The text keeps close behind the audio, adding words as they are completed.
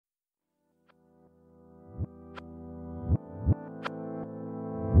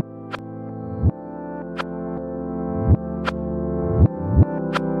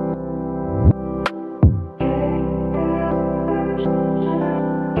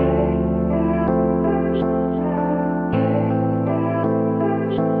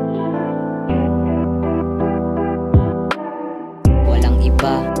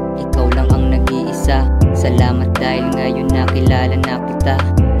nakilala na kita.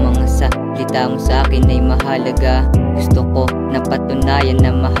 Mga salita mo sa'kin ay mahalaga. Gusto ko na patunayan na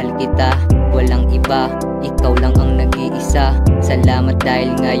mahal kita. Walang iba, ikaw lang ang nag-iisa. Salamat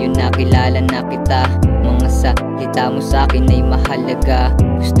dahil ngayon nakilala na kita. Mga salita mo sa'kin ay mahalaga.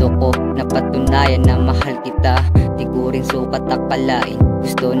 Gusto ko na patunayan na mahal kita. Di ko rin sukat akalain,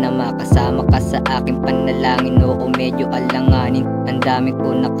 gusto na makasama ka sa aking panalangin. Oo, medyo alanganin, ang dami ko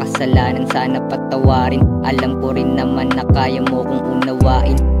nakasalanan, sana patawarin. Alam ko rin naman na kaya mo kong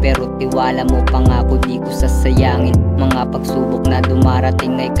unawain, pero tiwala mo pangako di ko sasayangin. Mga pagsubok na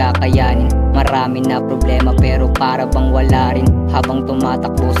dumarating ay kakayanin. Marami na problema pero para bang wala rin. Habang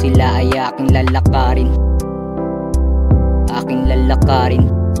tumatakbo sila ay aking lalakarin. Aking lalakarin.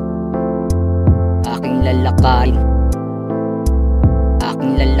 Aking lalakarin.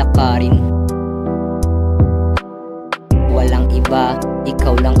 Aking lalakarin. Walang iba,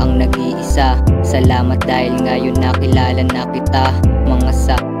 ikaw lang ang nag-iisa. Salamat dahil ngayon nakilala na kita. Mga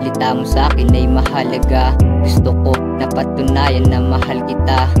salita mo sa'kin ay mahalaga. Gusto ko na patunayan na mahal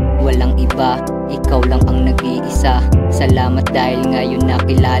kita. Walang iba, ikaw lang ang nag-iisa. Salamat dahil ngayon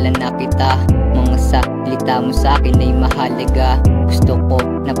nakilala na kita. Mga salita mo sa'kin ay mahalaga. Gusto ko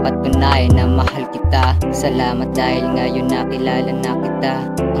na patunayan na mahal kita. Salamat dahil ngayon nakilala na kita.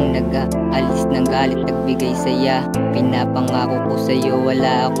 Ang nag-aalis ng galit, nagbigay saya. Pinapangako ko sa'yo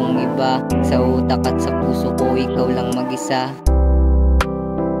wala akong iba. Sa utak at sa puso ko ikaw lang mag-isa.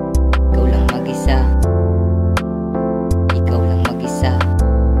 Ikaw lang mag-isa. Ikaw lang mag-isa.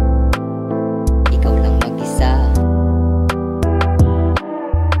 Ikaw lang mag-isa.